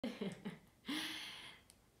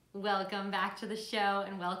Welcome back to the show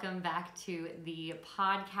and welcome back to the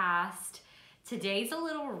podcast. Today's a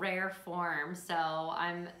little rare form, so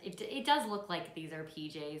it does look like these are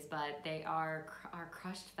PJs, but they are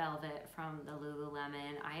crushed velvet from the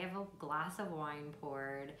Lululemon. I have a glass of wine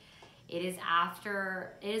poured. It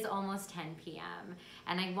is almost 10 p.m.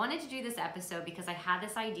 and I wanted to do this episode because I had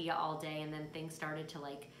this idea all day and then things started to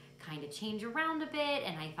kind of change around a bit,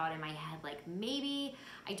 and I thought in my head maybe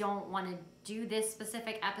I don't want to do this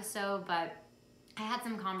specific episode, but I had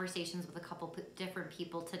some conversations with a couple different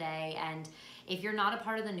people today, and if you're not a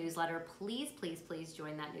part of the newsletter, please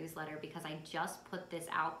join that newsletter because I just put this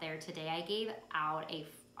out there today. I gave out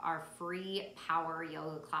our free power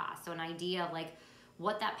yoga class, so an idea of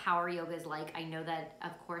what that power yoga is like. I know that,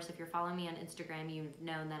 of course, if you're following me on Instagram, you've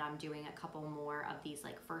known that I'm doing a couple more of these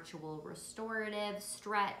virtual restorative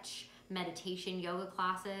stretch meditation yoga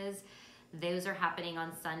classes. Those are happening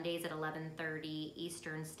on Sundays at 11:30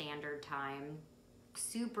 Eastern Standard Time.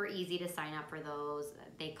 Super easy to sign up for those.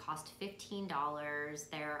 They cost $15.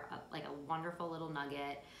 They're a wonderful little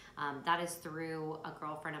nugget. That is through a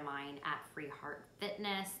girlfriend of mine at Free Heart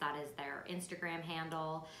Fitness. That is their Instagram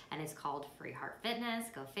handle, and it's called Free Heart Fitness.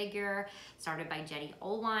 Go figure. Started by Jenny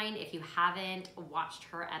Olwine. If you haven't watched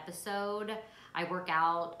her episode, I work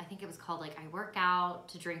out. I think it was called I work out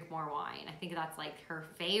to drink more wine. I think that's her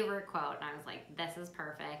favorite quote, and I was like, this is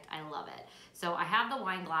perfect. I love it. So I have the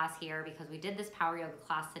wine glass here because we did this power yoga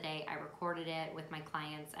class today. I recorded it with my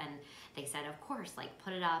clients, and they said, of course,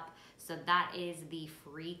 put it up. So that is the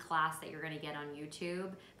free class that you're gonna get on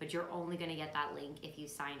YouTube, but you're only gonna get that link if you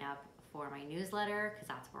sign up for my newsletter, because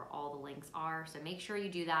that's where all the links are. So make sure you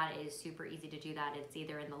do that. It is super easy to do that. It's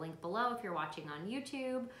either in the link below if you're watching on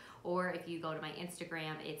YouTube, or if you go to my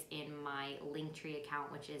Instagram, it's in my Linktree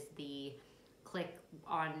account, which is the click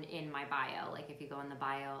on in my bio. If you go in the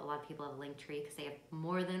bio, a lot of people have Linktree because they have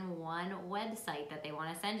more than one website that they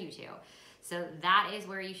want to send you to. So that is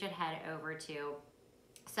where you should head over to.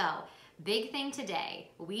 So big thing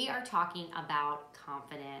today, we are talking about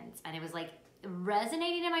confidence, and it was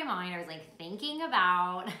resonating in my mind. I was thinking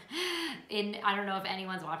about, I don't know if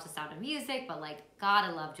anyone's watched The Sound of Music, but God,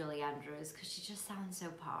 I love Julie Andrews because she just sounds so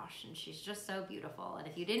posh and she's just so beautiful. And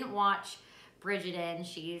if you didn't watch Bridgerton,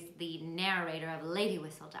 she's the narrator of Lady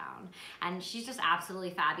Whistledown, and she's just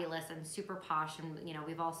absolutely fabulous and super posh. And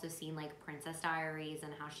we've also seen Princess Diaries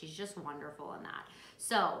and how she's just wonderful in that.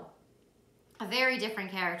 So a very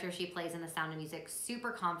different character she plays in The Sound of Music,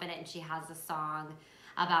 super confident, and she has a song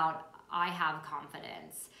about I have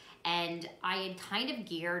confidence. And I had kind of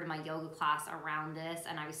geared my yoga class around this,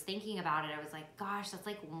 and I was thinking about it. I was like, gosh, that's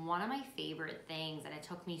one of my favorite things, and it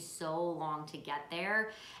took me so long to get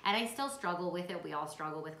there. And I still struggle with it. We all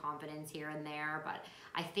struggle with confidence here and there, but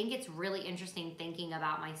I think it's really interesting thinking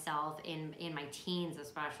about myself in my teens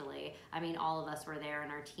especially. I mean, all of us were there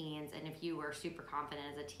in our teens, and if you were super confident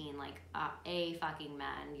as a teen, a fucking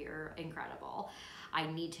man, you're incredible. I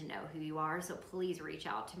need to know who you are, so please reach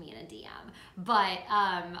out to me in a DM. But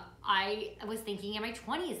I was thinking in my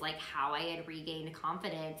 20s, how I had regained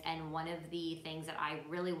confidence, and one of the things that I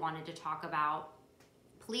really wanted to talk about,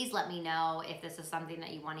 please let me know if this is something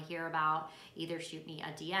that you want to hear about. Either shoot me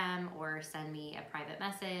a DM or send me a private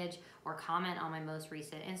message or comment on my most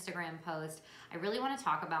recent Instagram post. I really want to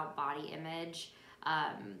talk about body image.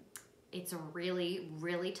 It's a really,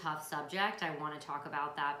 really tough subject. I want to talk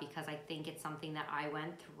about that because I think it's something that I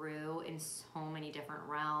went through in so many different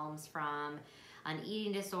realms, from an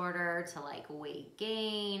eating disorder to weight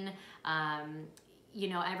gain.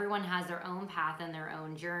 Everyone has their own path and their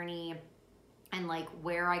own journey, and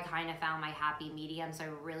where I kind of found my happy medium. So I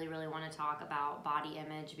really, really want to talk about body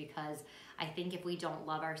image because I think if we don't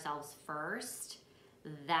love ourselves first,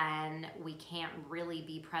 then we can't really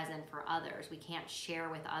be present for others. We can't share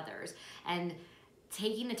with others. And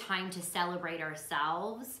taking the time to celebrate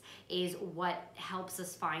ourselves is what helps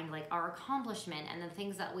us find our accomplishment and the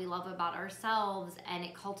things that we love about ourselves, and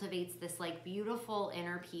it cultivates this beautiful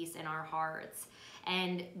inner peace in our hearts.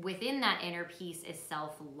 And within that inner peace is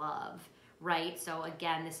self-love, right? So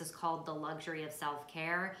again, this is called the luxury of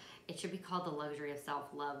self-care. It should be called the luxury of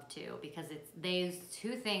self-love too, because those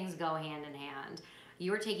two things go hand in hand.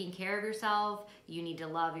 You are taking care of yourself, you need to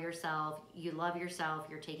love yourself. You love yourself,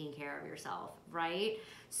 you're taking care of yourself, right?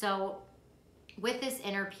 So with this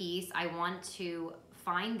inner peace, I want to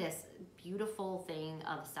find this beautiful thing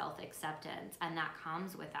of self-acceptance, and that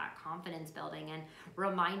comes with that confidence building and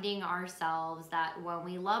reminding ourselves that when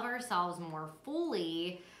we love ourselves more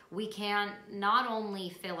fully, we can not only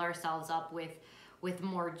fill ourselves up with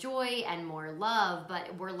more joy and more love,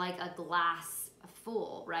 but we're like a glass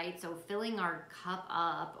full, right? So filling our cup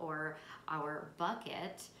up, or our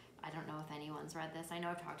bucket. I don't know if anyone's read this. I know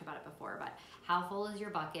I've talked about it before, but how full is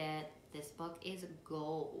your bucket? This book is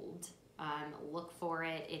gold. Look for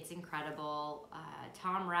it. It's incredible.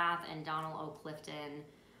 Tom Rath and Donald O. Clifton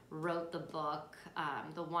wrote the book.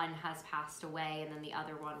 The one has passed away, and then the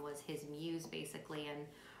other one was his muse, basically, and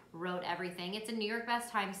wrote everything. It's a New York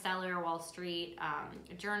Best Times seller, Wall Street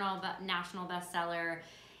Journal national bestseller.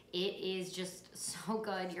 It is just so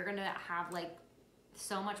good. You're gonna have like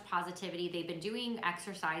so much positivity. They've been doing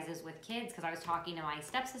exercises with kids, because I was talking to my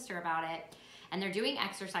stepsister about it, and they're doing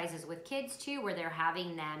exercises with kids too, where they're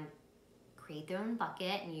having them create their own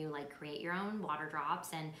bucket, and you like create your own water drops,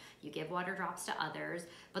 and you give water drops to others.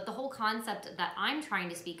 But the whole concept that I'm trying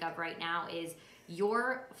to speak of right now is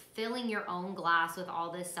you're filling your own glass with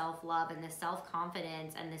all this self-love and this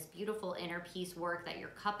self-confidence and this beautiful inner peace work, that your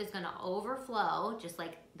cup is going to overflow, just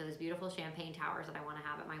like those beautiful champagne towers that I want to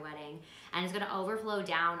have at my wedding, and it's going to overflow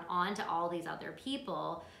down onto all these other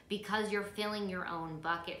people, because you're filling your own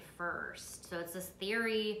bucket first. So it's this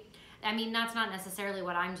theory. I mean, that's not necessarily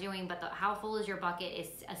what I'm doing, but how full is your bucket is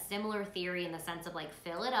a similar theory, in the sense of like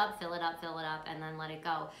fill it up, fill it up, fill it up, and then let it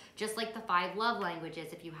go. Just like the 5 love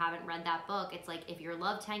languages. If you haven't read that book, it's like if your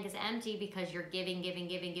love tank is empty because you're giving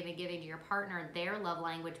to your partner their love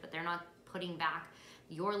language, but they're not putting back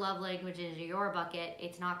your love language into your bucket,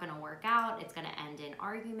 it's not going to work out. It's going to end in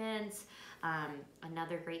arguments.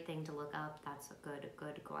 Another great thing to look up, that's a good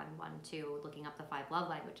one too, looking up the 5 love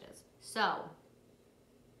languages. So,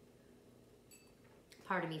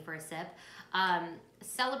 pardon me for a sip.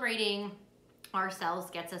 Celebrating ourselves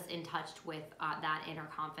gets us in touch with that inner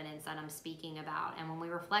confidence that I'm speaking about. And when we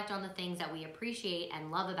reflect on the things that we appreciate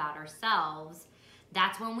and love about ourselves,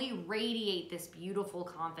 that's when we radiate this beautiful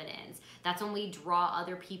confidence. That's when we draw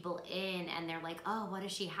other people in, and they're like, oh, what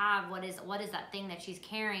does she have? What is that thing that she's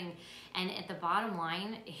carrying? And at the bottom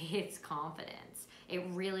line, it's confidence. It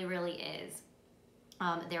really, really is.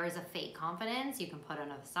 There is a fake confidence. You can put on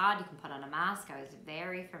a facade, you can put on a mask. I was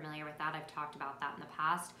very familiar with that. I've talked about that in the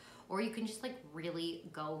past. Or you can just like really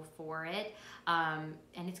go for it. And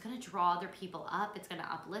it's gonna draw other people up. It's gonna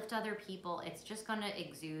uplift other people. It's just gonna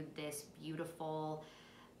exude this beautiful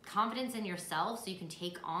confidence in yourself, so you can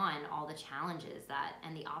take on all the challenges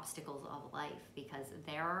and the obstacles of life, because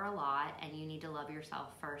there are a lot, and you need to love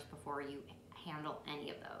yourself first before you handle any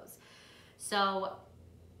of those. So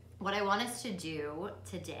what I want us to do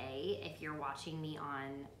today, if you're watching me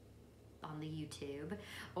on the YouTube,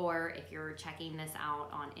 or if you're checking this out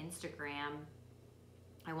on Instagram,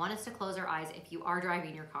 I want us to close our eyes. If you are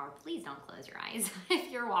driving your car, please don't close your eyes. If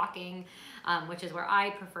you're walking, which is where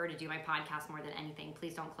I prefer to do my podcast more than anything,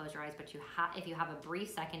 please don't close your eyes. But if you have a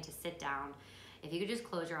brief second to sit down, if you could just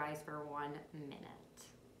close your eyes for 1 minute.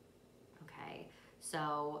 Okay,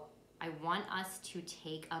 so I want us to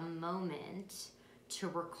take a moment to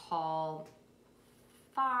recall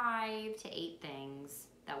 5 to 8 things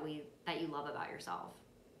that you love about yourself.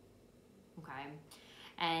 Okay,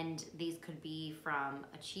 and these could be from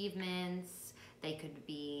achievements, they could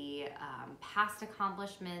be past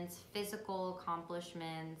accomplishments, physical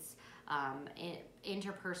accomplishments,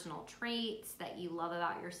 interpersonal traits that you love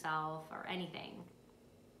about yourself, or anything.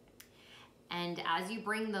 And as you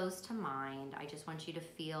bring those to mind, I just want you to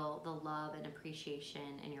feel the love and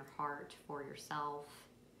appreciation in your heart for yourself,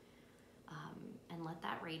 and let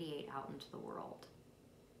that radiate out into the world.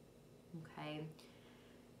 Okay?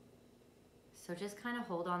 So just kind of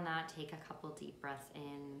hold on that, take a couple deep breaths in,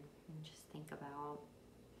 and just think about,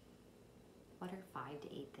 what are 5 to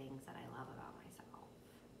 8 things that I love about myself?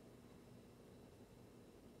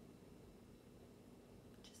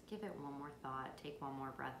 Just give it one more thought, take one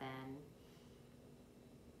more breath in,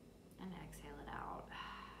 and exhale it out.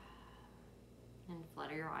 And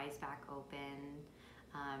flutter your eyes back open.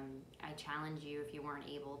 I challenge you, if you weren't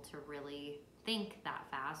able to really think that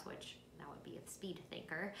fast, which that would be a speed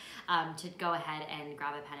thinker, to go ahead and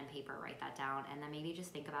grab a pen and paper, write that down, and then maybe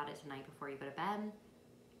just think about it tonight before you go to bed,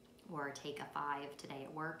 or take a 5 today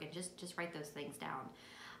at work, and just write those things down.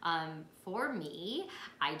 For me,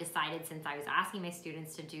 I decided, since I was asking my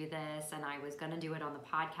students to do this and I was going to do it on the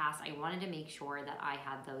podcast, I wanted to make sure that I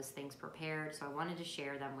had those things prepared. So I wanted to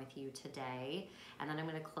share them with you today. And then I'm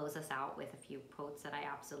going to close us out with a few quotes that I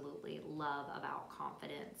absolutely love about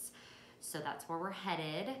confidence. So that's where we're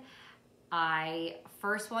headed. I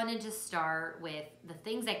first wanted to start with the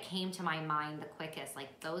things that came to my mind the quickest.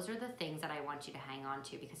 Like, those are the things that I want you to hang on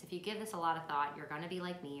to, because if you give this a lot of thought, you're going to be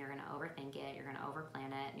like me. You're going to overthink it. You're going to overplan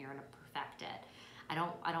it, and you're going to perfect it. I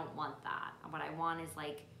don't want that. What I want is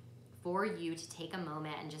like for you to take a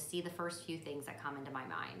moment and just see the first few things that come into my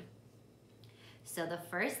mind. So the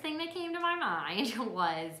first thing that came to my mind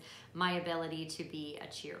was my ability to be a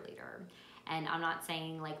cheerleader. And I'm not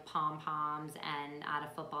saying like pom-poms and at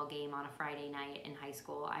a football game on a Friday night in high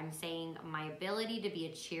school. I'm saying my ability to be a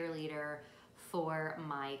cheerleader for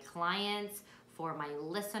my clients, for my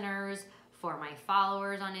listeners, for my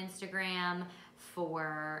followers on Instagram,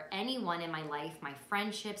 for anyone in my life, my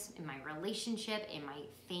friendships, in my relationship, in my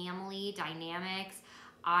family dynamics.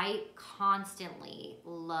 I constantly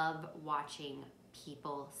love watching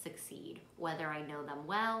people succeed, whether I know them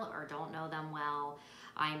well or don't know them well.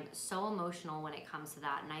 I'm so emotional when it comes to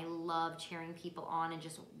that, and I love cheering people on and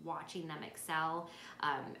just watching them excel.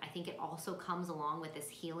 I think it also comes along with this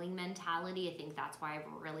healing mentality. I think that's why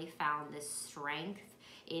I've really found this strength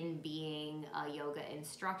in being a yoga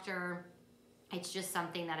instructor. It's just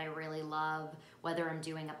something that I really love, whether I'm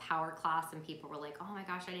doing a power class and people were like, oh my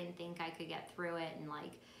gosh, I didn't think I could get through it, and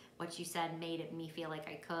like what you said made me feel like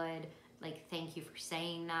I could. Like, thank you for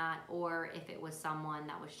saying that. Or if it was someone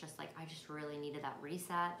that was just like, I just really needed that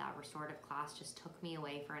reset, that restorative class just took me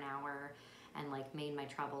away for an hour and like made my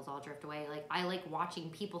troubles all drift away. Like, I like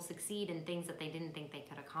watching people succeed in things that they didn't think they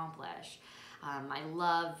could accomplish. I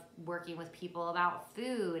love working with people about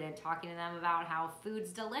food and talking to them about how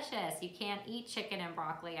food's delicious. You can't eat chicken and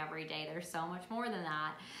broccoli every day. There's so much more than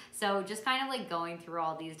that. So just kind of like going through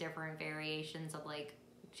all these different variations of like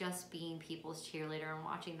just being people's cheerleader and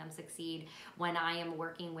watching them succeed. When I am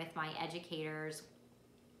working with my educators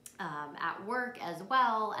at work as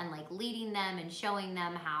well, and like leading them and showing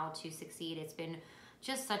them how to succeed, it's been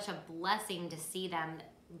just such a blessing to see them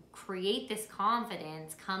create this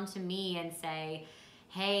confidence, come to me and say,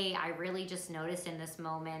 hey, I really just noticed in this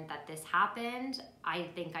moment that this happened. I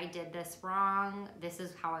think I did this wrong. This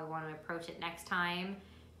is how I want to approach it next time.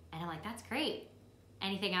 And I'm like, that's great.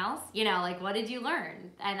 Anything else? You know, like, what did you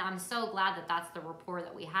learn? And I'm so glad that that's the rapport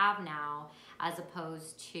that we have now, as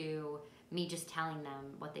opposed to me just telling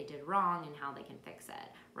them what they did wrong and how they can fix it,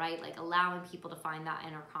 right? Like allowing people to find that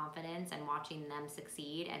inner confidence and watching them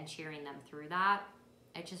succeed and cheering them through that.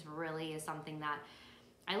 It just really is something that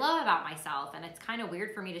I love about myself. And it's kind of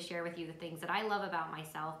weird for me to share with you the things that I love about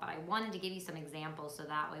myself, but I wanted to give you some examples so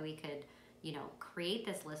that way we could, you know, create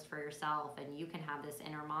this list for yourself and you can have this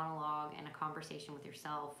inner monologue and a conversation with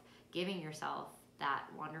yourself, giving yourself that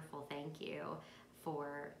wonderful thank you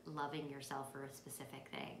for loving yourself for a specific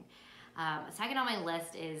thing. Second on my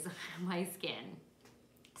list is my skin.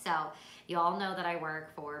 So you all know that I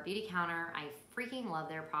work for Beauty Counter. I freaking love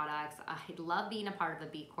their products. I love being a part of a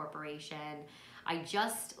B Corporation. I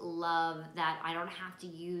just love that I don't have to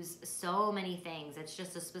use so many things. It's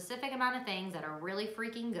just a specific amount of things that are really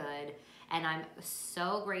freaking good. And I'm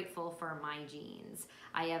so grateful for my jeans.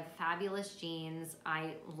 I have fabulous jeans.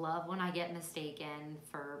 I love when I get mistaken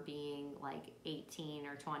for being like 18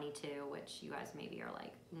 or 22, which you guys maybe are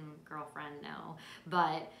like, girlfriend, no.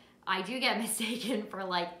 But I do get mistaken for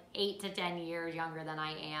like 8 to 10 years younger than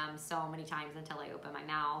I am so many times until I open my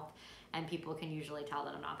mouth, and people can usually tell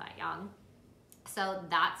that I'm not that young. So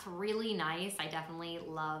that's really nice. I definitely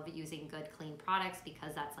love using good, clean products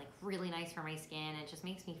because that's like really nice for my skin. It just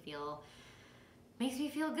makes me feel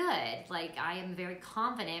good. Like I am very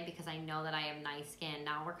confident because I know that I have nice skin.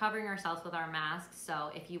 Now we're covering ourselves with our masks.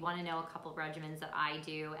 So if you want to know a couple regimens that I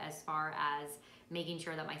do as far as making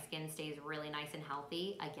sure that my skin stays really nice and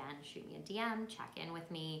healthy, again, shoot me a DM, check in with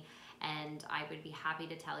me, and I would be happy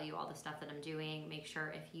to tell you all the stuff that I'm doing. Make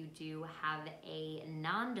sure if you do have a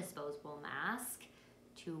non-disposable mask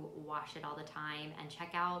to wash it all the time, and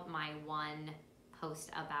check out my one post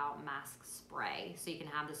about mask spray. So you can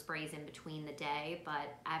have the sprays in between the day,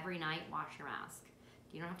 but every night wash your mask.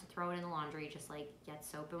 You don't have to throw it in the laundry, just like get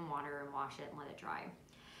soap and water and wash it and let it dry.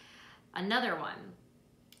 Another one,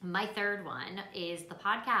 my third one is the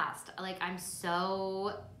podcast. Like I'm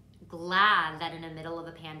so glad that in the middle of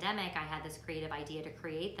a pandemic, I had this creative idea to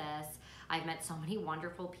create this. I've met so many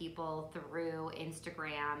wonderful people through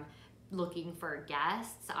Instagram looking for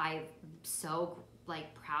guests. I'm so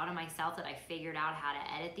like proud of myself that I figured out how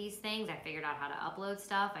to edit these things. I figured out how to upload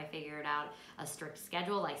stuff. I figured out a strict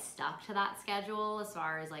schedule. I stuck to that schedule as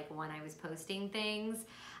far as like when I was posting things.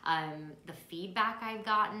 The feedback I've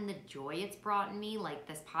gotten, the joy it's brought in me, like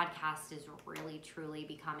this podcast is really truly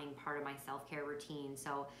becoming part of my self-care routine.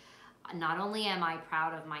 So not only am I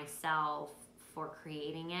proud of myself for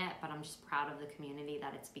creating it, but I'm just proud of the community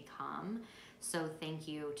that it's become. So thank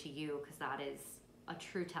you to you, because that is a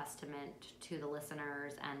true testament to the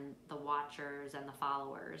listeners and the watchers and the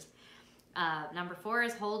followers. Number 4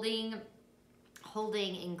 is holding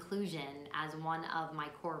inclusion as one of my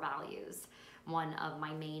core values, one of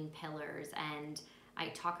my main pillars. And I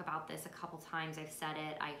talk about this a couple times. I've said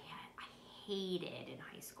it. I hated in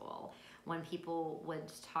high school when people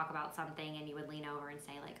would talk about something and you would lean over and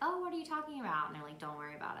say like, oh, what are you talking about? And they're like, don't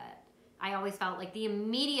worry about it. I always felt like the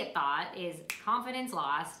immediate thought is confidence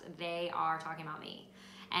lost. They are talking about me.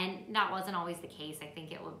 And that wasn't always the case. I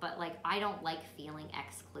think it would, but like, I don't like feeling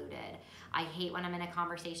excluded. I hate when I'm in a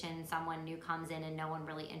conversation, someone new comes in and no one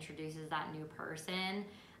really introduces that new person.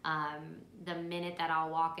 The minute that I'll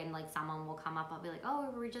walk in, like someone will come up, I'll be like, oh,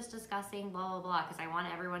 we were just discussing blah, blah, blah. Cause I want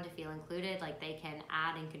everyone to feel included. Like they can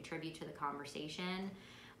add and contribute to the conversation,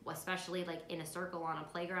 especially like in a circle on a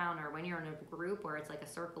playground or when you're in a group where it's like a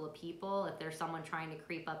circle of people. If there's someone trying to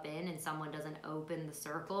creep up in and someone doesn't open the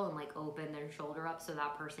circle and like open their shoulder up so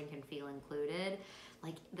that person can feel included,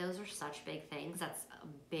 like those are such big things. That's a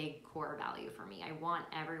big core value for me. I want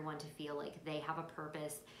everyone to feel like they have a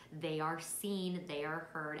purpose, they are seen, they are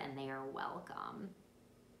heard, and they are welcome.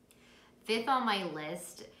 Fifth on my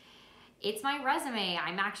list, it's my resume.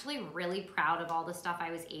 I'm actually really proud of all the stuff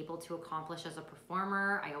I was able to accomplish as a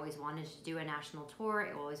performer. I always wanted to do a national tour.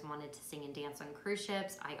 I always wanted to sing and dance on cruise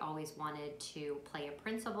ships. I always wanted to play a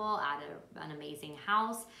principal at an amazing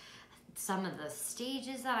house. Some of the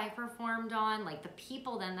stages that I performed on, like the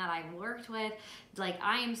people then that I worked with, like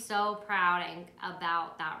I am so proud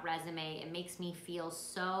about that resume. It makes me feel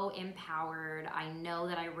so empowered. I know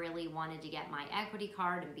that I really wanted to get my equity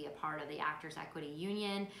card and be a part of the Actors Equity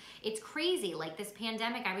Union. It's crazy, like this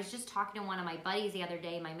pandemic, I was just talking to one of my buddies the other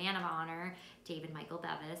day, my man of honor, David Michael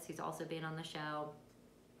Bevis, who's also been on the show.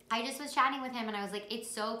 I just was chatting with him and I was like,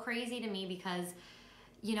 it's so crazy to me because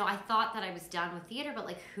you know, I thought that I was done with theater, but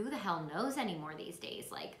like who the hell knows anymore these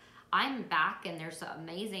days? Like I'm back and there's an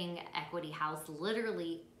amazing equity house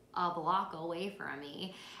literally a block away from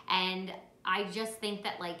me. And I just think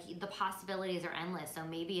that like the possibilities are endless. So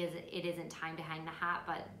maybe it isn't time to hang the hat,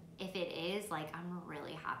 but if it is, like I'm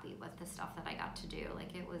really happy with the stuff that I got to do.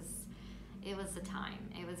 Like it was a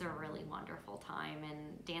time. It was a really wonderful time.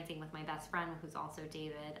 And dancing with my best friend, who's also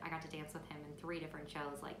David, I got to dance with him in 3 different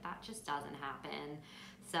shows. Like that just doesn't happen.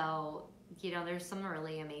 So, you know, there's some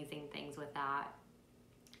really amazing things with that.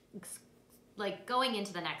 Like going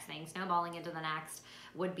into the next thing, snowballing into the next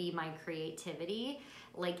would be my creativity.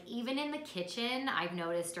 Like even in the kitchen, I've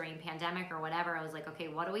noticed during pandemic or whatever, I was like, okay,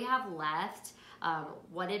 what do we have left?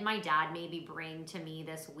 What did my dad maybe bring to me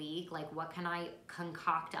this week? Like what can I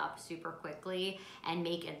concoct up super quickly and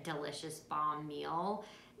make a delicious bomb meal?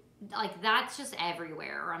 Like that's just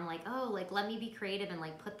everywhere. Or I'm like, oh, like let me be creative and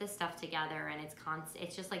like put this stuff together. And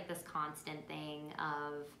it's just like this constant thing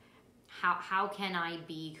of how can I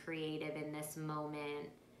be creative in this moment,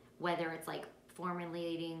 whether it's like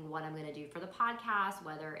formulating what I'm gonna do for the podcast,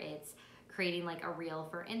 whether it's creating like a reel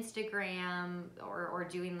for Instagram or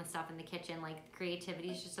doing the stuff in the kitchen. Like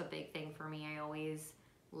creativity is just a big thing for me. I always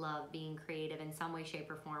love being creative in some way,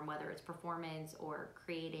 shape, or form, whether it's performance or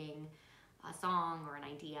creating a song or an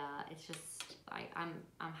idea. It's just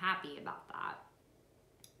I'm happy about that.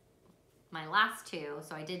 My last 2,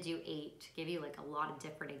 so I did do 8 to give you like a lot of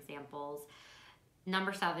different examples.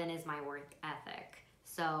 Number 7 is my work ethic.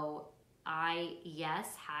 So I, yes,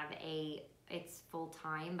 it's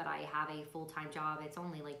full-time, but I have a full-time job. It's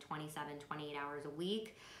only like 27, 28 hours a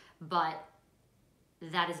week, but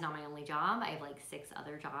that is not my only job. I have like 6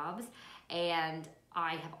 other jobs, and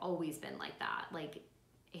I have always been like that. Like,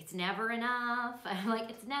 it's never enough. I'm like,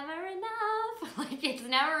 it's never enough. Like, it's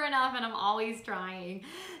never enough, and I'm always trying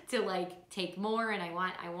to like take more, and I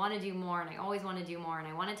want to do more, and I always want to do more, and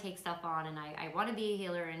I want to take stuff on, and I want to be a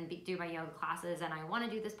healer and do my yoga classes, and I want to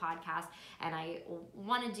do this podcast, and I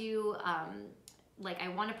want to do like I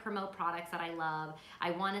want to promote products that I love.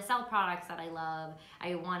 I want to sell products that I love.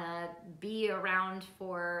 I want to be around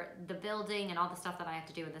for the building and all the stuff that I have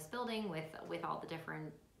to do in this building with all the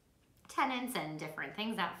different tenants and different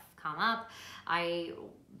things that come up. I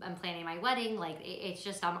am planning my wedding. Like it's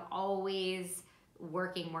just, I'm always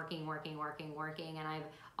working. And I've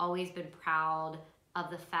always been proud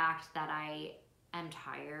of the fact that I am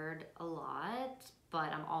tired a lot,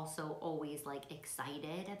 but I'm also always like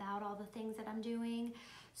excited about all the things that I'm doing.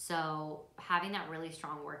 So having that really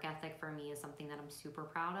strong work ethic for me is something that I'm super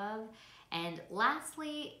proud of. And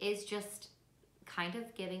lastly is just kind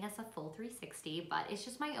of giving us a full 360, but it's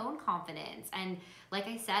just my own confidence. And like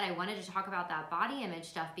I said, I wanted to talk about that body image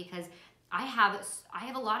stuff because I have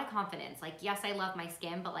a lot of confidence. Like, yes, I love my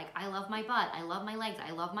skin, but like I love my butt, I love my legs,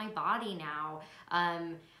 I love my body now.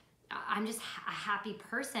 I'm just a happy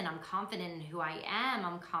person. I'm confident in who I am.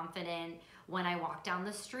 I'm confident when I walk down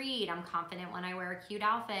the street. I'm confident when I wear a cute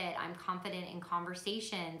outfit. I'm confident in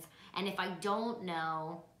conversations. And if I don't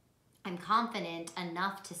know, I'm confident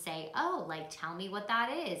enough to say, oh, like, tell me what that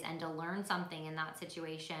is, and to learn something in that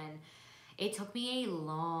situation. it took me a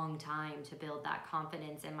long time to build that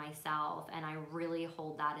confidence in myself, and I really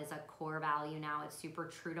hold that as a core value now. It's super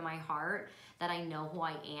true to my heart that I know who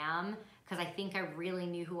I am, because I think I really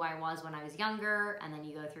knew who I was when I was younger, and then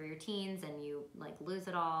you go through your teens and you like lose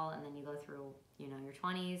it all, and then you go through, you know, your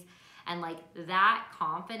 20s, and like that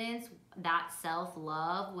confidence, that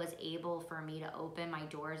self-love was able for me to open my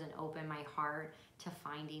doors and open my heart to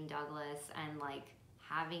finding Douglas and like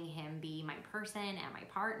having him be my person and my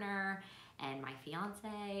partner and my fiance.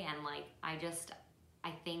 And like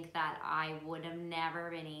I think that I would have never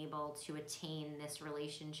been able to attain this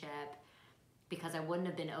relationship because I wouldn't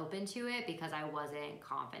have been open to it, because I wasn't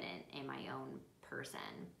confident in my own person.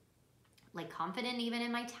 Like confident even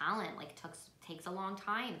in my talent, like takes a long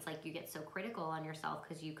time. It's like you get so critical on yourself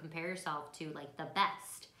because you compare yourself to like the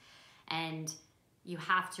best, and you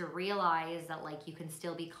have to realize that like you can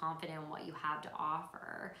still be confident in what you have to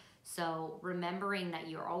offer. So remembering that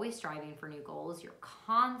you're always striving for new goals, you're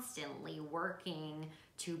constantly working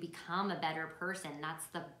to become a better person. That's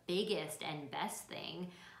the biggest and best thing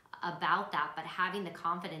about that. But having the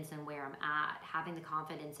confidence in where I'm at, having the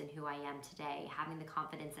confidence in who I am today, having the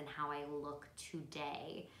confidence in how I look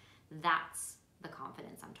today, that's the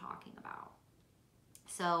confidence I'm talking about.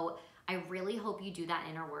 So I really hope you do that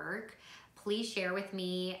inner work. Please share with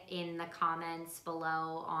me in the comments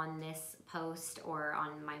below on this post or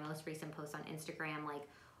on my most recent post on Instagram, like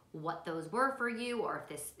what those were for you, or if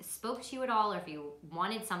this spoke to you at all, or if you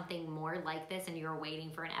wanted something more like this and you're waiting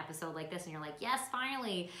for an episode like this and you're like, yes,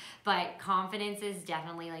 finally. But confidence is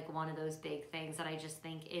definitely like one of those big things that I just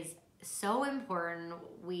think is so important.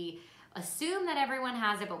 We assume that everyone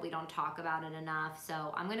has it, but we don't talk about it enough.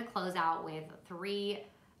 So I'm going to close out with 3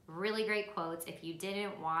 really great quotes. If you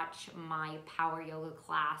didn't watch my power yoga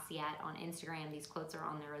class yet on Instagram, these quotes are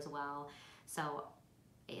on there as well. So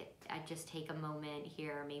I just take a moment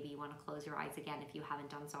here. Maybe you want to close your eyes again if you haven't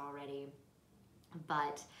done so already.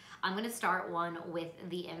 But I'm going to start one with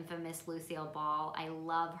the infamous Lucille Ball. I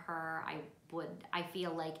love her. I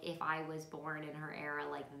feel like if I was born in her era,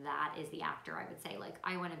 like that is the actor I would say, like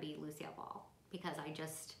I want to be Lucille Ball, because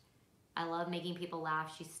I love making people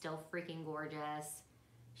laugh. She's still freaking gorgeous.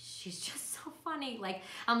 She's just so funny. Like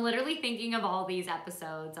I'm literally thinking of all these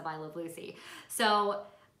episodes of I Love Lucy. So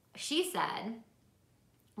she said,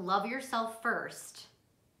 love yourself first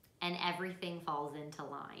and everything falls into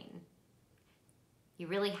line. You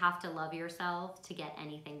really have to love yourself to get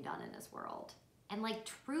anything done in this world. And like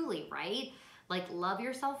truly, right? Like love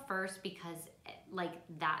yourself first, because like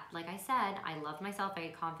I said, I love myself, I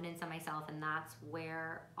had confidence in myself, and that's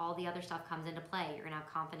where all the other stuff comes into play. You're gonna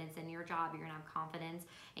have confidence in your job, you're gonna have confidence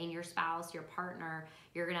in your spouse, your partner,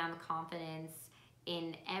 you're gonna have confidence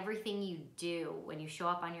in everything you do, when you show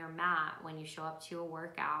up on your mat, when you show up to a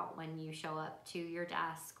workout, when you show up to your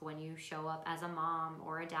desk, when you show up as a mom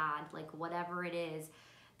or a dad, like whatever it is,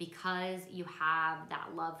 because you have that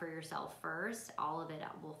love for yourself first, all of it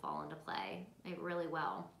will fall into play. It really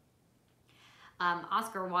will.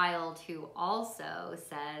 Oscar Wilde, who also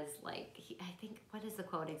says, like, I think, what is the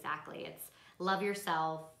quote exactly? It's love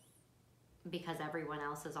yourself because everyone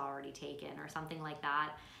else is already taken, or something like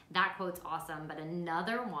that. That quote's awesome. But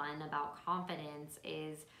another one about confidence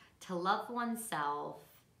is to love oneself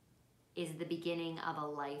is the beginning of a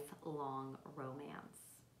lifelong romance,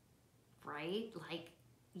 right? Like,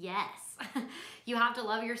 yes, you have to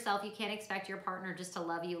love yourself. You can't expect your partner just to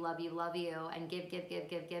love you, and give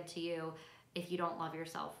to you if you don't love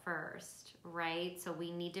yourself first, right? So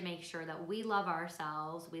we need to make sure that we love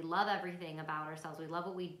ourselves. We love everything about ourselves. We love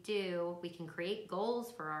what we do. We can create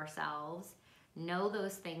goals for ourselves, know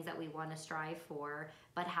those things that we want to strive for,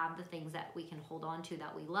 but have the things that we can hold on to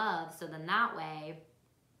that we love. So then that way,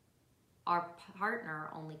 our partner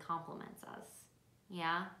only compliments us,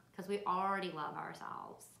 yeah? Because we already love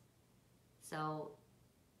ourselves. So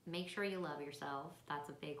make sure you love yourself. That's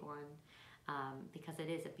a big one. Because it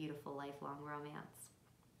is a beautiful lifelong romance.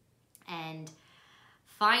 And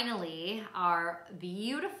finally, our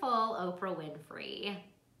beautiful Oprah Winfrey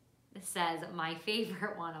says my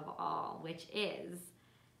favorite one of all, which is,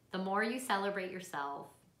 the more you celebrate yourself,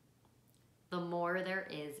 the more there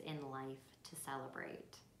is in life to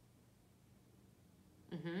celebrate.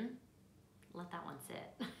 Let that one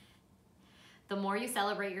sit. The more you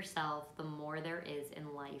celebrate yourself, the more there is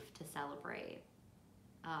in life to celebrate.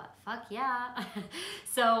 Fuck yeah.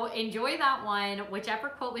 So enjoy that one. Whichever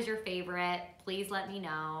quote was your favorite, please let me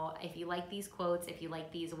know. If you like these quotes, if you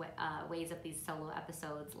like these ways of these solo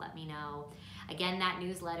episodes, let me know. Again, that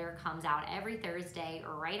newsletter comes out every Thursday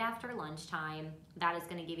right after lunchtime. That is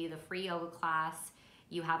going to give you the free yoga class.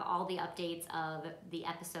 You have all the updates of the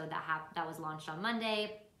episode that was launched on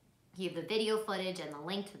Monday. You have the video footage and the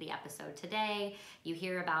link to the episode today. You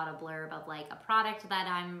hear about a blurb of like a product that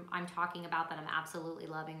I'm talking about that I'm absolutely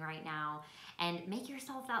loving right now. And make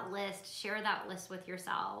yourself that list, share that list with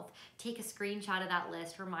yourself. Take a screenshot of that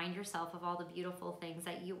list, remind yourself of all the beautiful things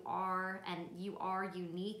that you are, and you are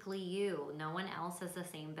uniquely you. No one else has the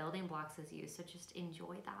same building blocks as you, so just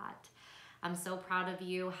enjoy that. I'm so proud of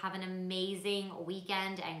you. Have an amazing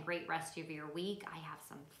weekend and great rest of your week. I have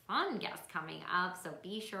some fun guests coming up, so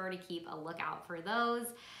be sure to keep a lookout for those.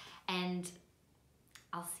 And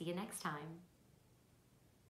I'll see you next time.